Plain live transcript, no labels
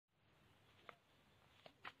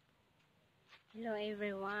Hello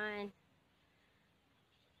everyone.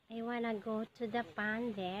 I wanna go to the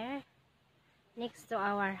pond there next to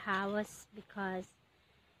our house because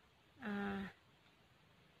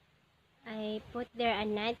I put there a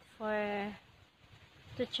net to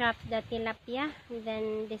trap the tilapia. And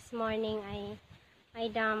then this morning I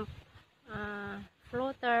dump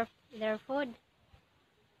floater their food,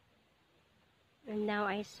 and now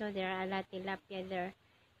I saw there are a lot of tilapia there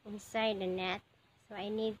inside the net, so I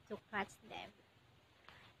need to catch them.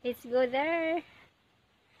 Let's go there.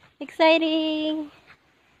 Exciting.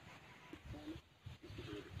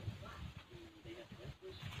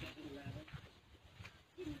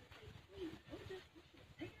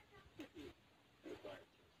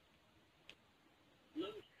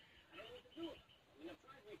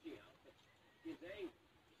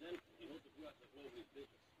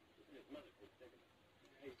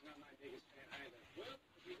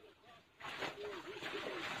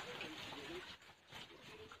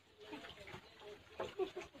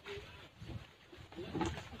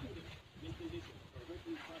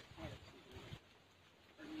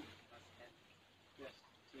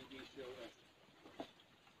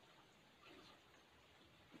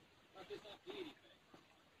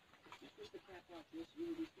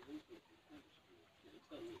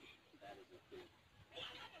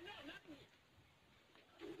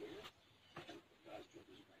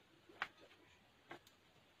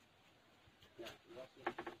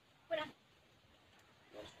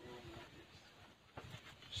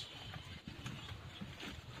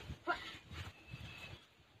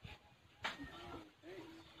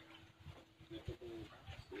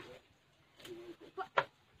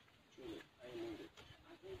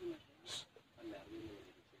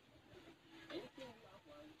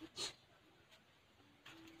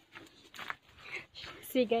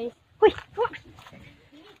 See guys. Hui!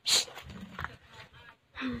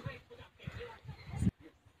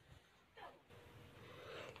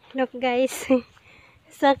 Look guys.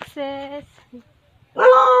 Success.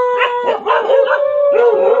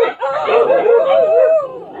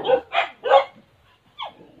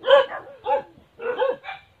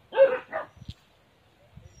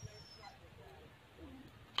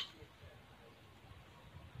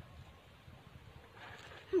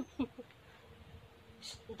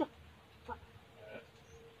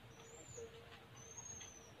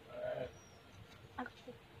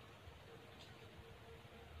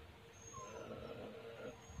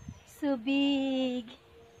 So big.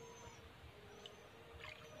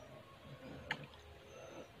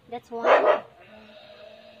 That's one.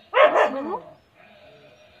 Two.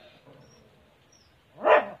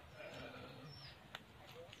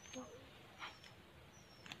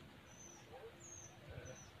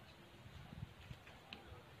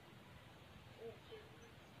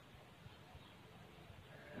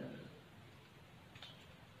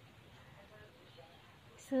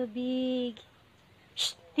 So big.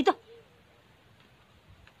 Shh, dito.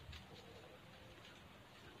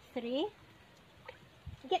 3.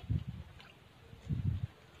 Sige.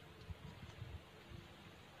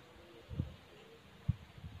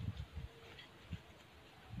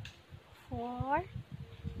 4.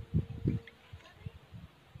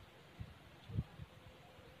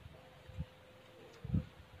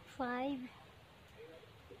 5.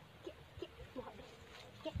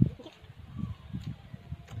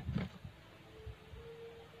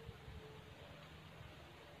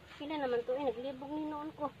 Pila naman to naglibog ni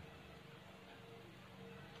noon ko.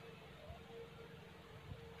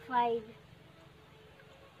 5.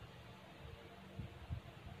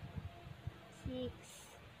 6.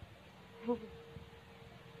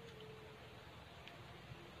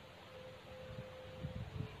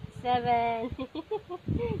 7.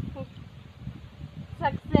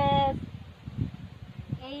 Success.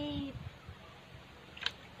 8.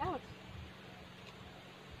 Ouch.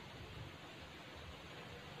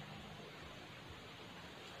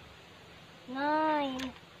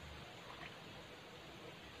 9.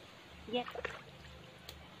 Get.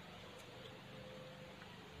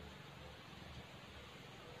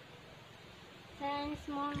 10,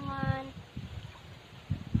 small one.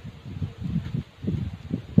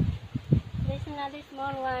 There's another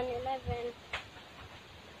small one. 11.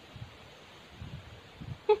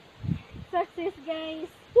 Success, guys.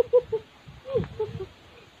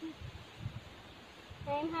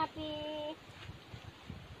 I'm happy.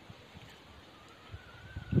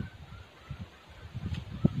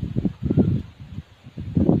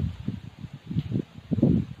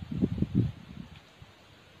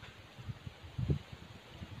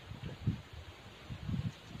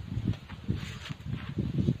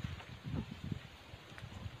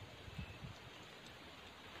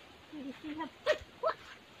 We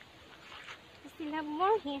still have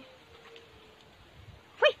more here.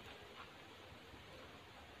 Whee!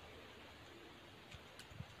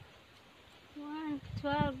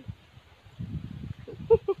 12.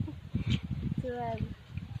 12.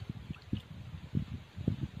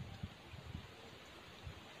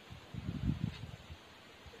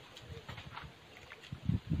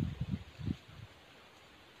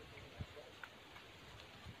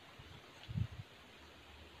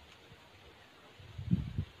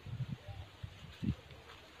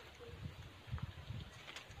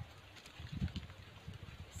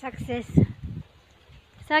 Success.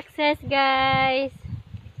 Success, guys.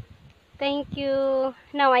 Thank you.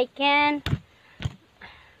 Now I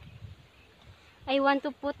want to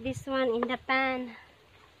put this one in the pan.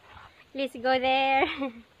 Let's go there.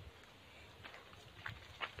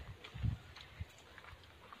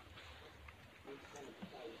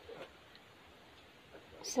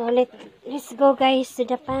 So let's go, guys, to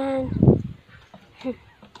the pan.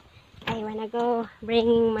 I wanna go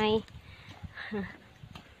bringing my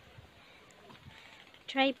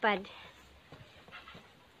tripod.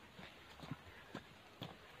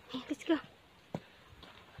 Hey, let's go.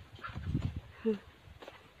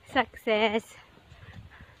 Success.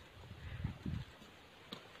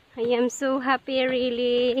 I am so happy,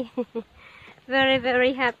 really. Very,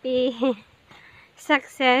 very happy.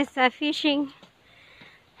 Success fishing.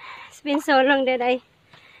 It's been so long that I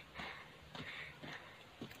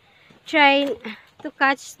tried to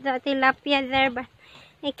catch the tilapia there, but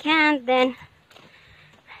I can't. Then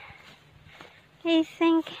I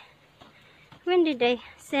think, when did I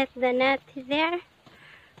set the net there?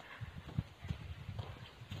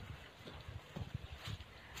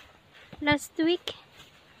 Last week.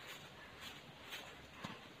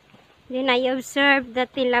 Then I observed the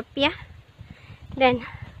tilapia. Then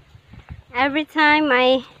every time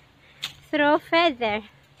I throw feather,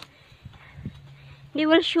 they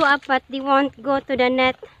will show up, but they won't go to the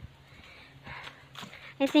net.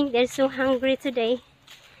 I think they're so hungry today.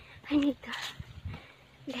 I need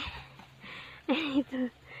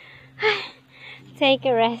to take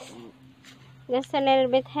a rest. Just a little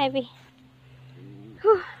bit heavy.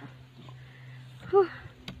 Whew. Whew.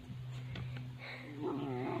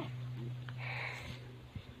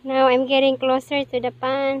 Now I'm getting closer to the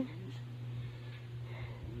pan.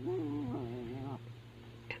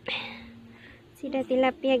 See the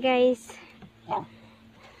tilapia, guys.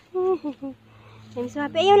 I'm so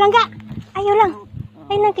happy. Ayaw lang ga! Ayaw lang!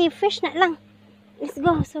 Ay lang kay fish na lang. Let's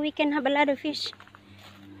go so we can have a lot of fish.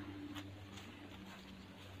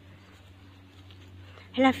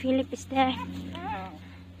 Hello, Philip is there.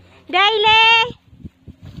 Daily!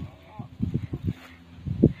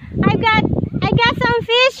 I got some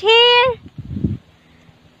fish here.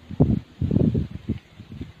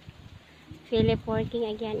 Philip working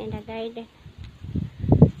again in the garden.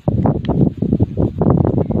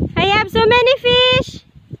 I have so many fish.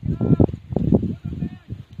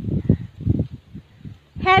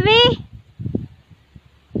 Heavy?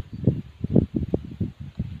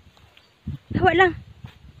 Hawa lang.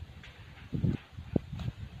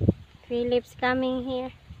 Philip's coming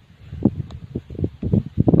here.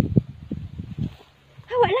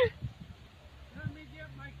 Hawa lang.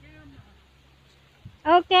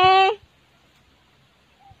 Okay.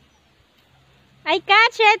 I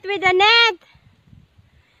catch it with a net.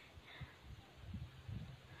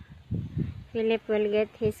 Philip will get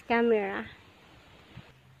his camera.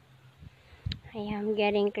 I am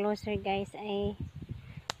getting closer, guys. I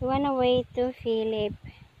wanna wait to Philip.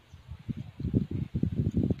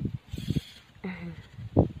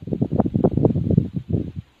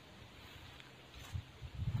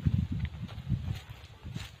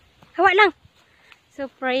 Hawa lang. So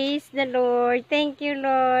praise the Lord. Thank you,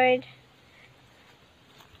 Lord.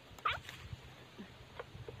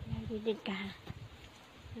 Did ka?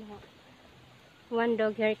 One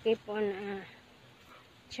dog here keep on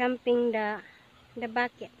jumping the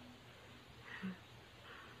bucket.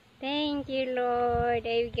 Thank you, Lord.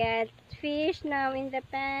 I've got fish now in the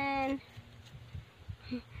pan.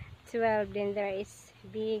 12. Then there is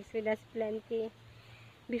big, so that's plenty.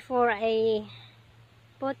 Before I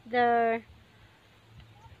put the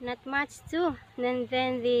not much too, and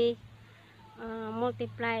then they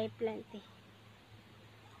multiply plenty.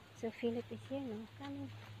 So Philip is here now, coming.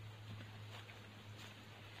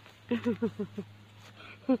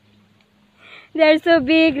 They're so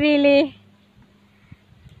big, really.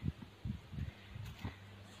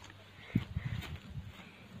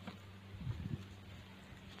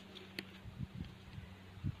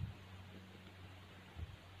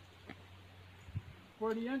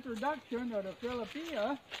 For the introduction of the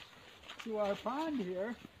Filipina, to our pond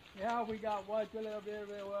here. Yeah, we got what a little bit.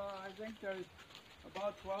 Well, I think there's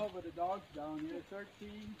about 12 of the dogs down here.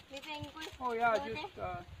 13. Oh yeah, just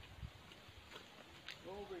go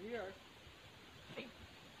over here.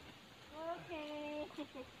 Okay.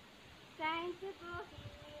 Time to go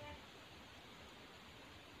here.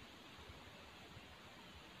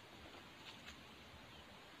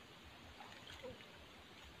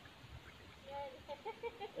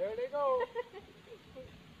 There they go.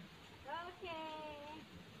 Okay.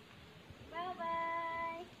 Bye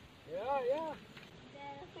bye. Yeah.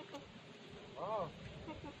 Wow.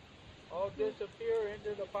 All disappear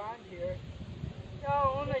into the pond here. Yeah,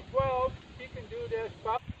 only 12. She can do this.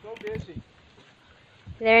 Stop. So busy.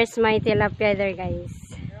 There's my tilapia there,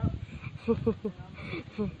 guys. Yeah.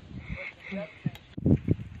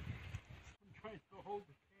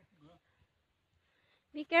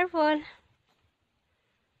 Be careful.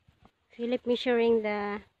 Philip measuring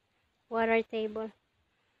the water table.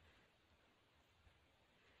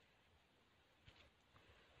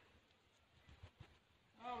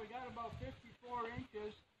 Oh, we got about 54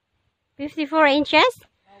 inches 54 inches?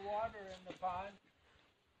 of water in the pond.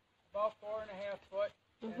 About 4.5 foot.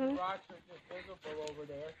 And rocks are just visible over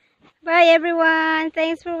there. Bye everyone.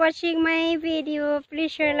 Thanks for watching my video.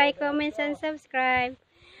 Please share, like, comments, and subscribe.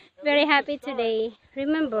 Very happy today.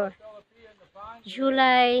 Remember,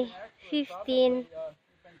 July 15,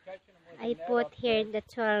 I put here the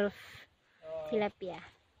 12 tilapia.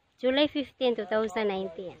 July 15,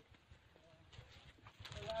 2019.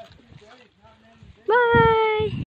 Bye!